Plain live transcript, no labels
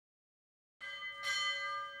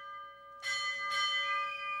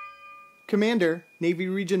Commander, Navy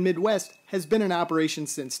Region Midwest, has been in operation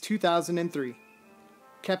since 2003.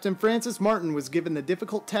 Captain Francis Martin was given the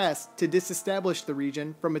difficult task to disestablish the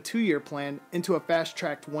region from a 2-year plan into a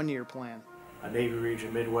fast-tracked 1-year plan. Navy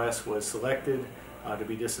Region Midwest was selected to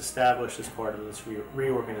be disestablished as part of this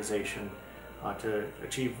reorganization to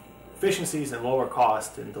achieve efficiencies and lower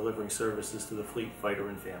cost in delivering services to the fleet, fighter,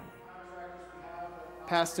 and family.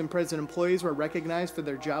 Past and present employees were recognized for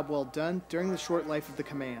their job well done during the short life of the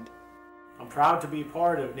command. I'm proud to be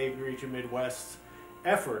part of Navy Region Midwest's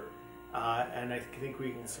effort, and I think we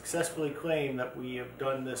can successfully claim that we have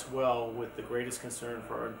done this well with the greatest concern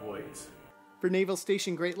for our employees. For Naval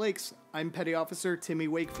Station Great Lakes, I'm Petty Officer Timmy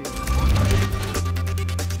Wakefield.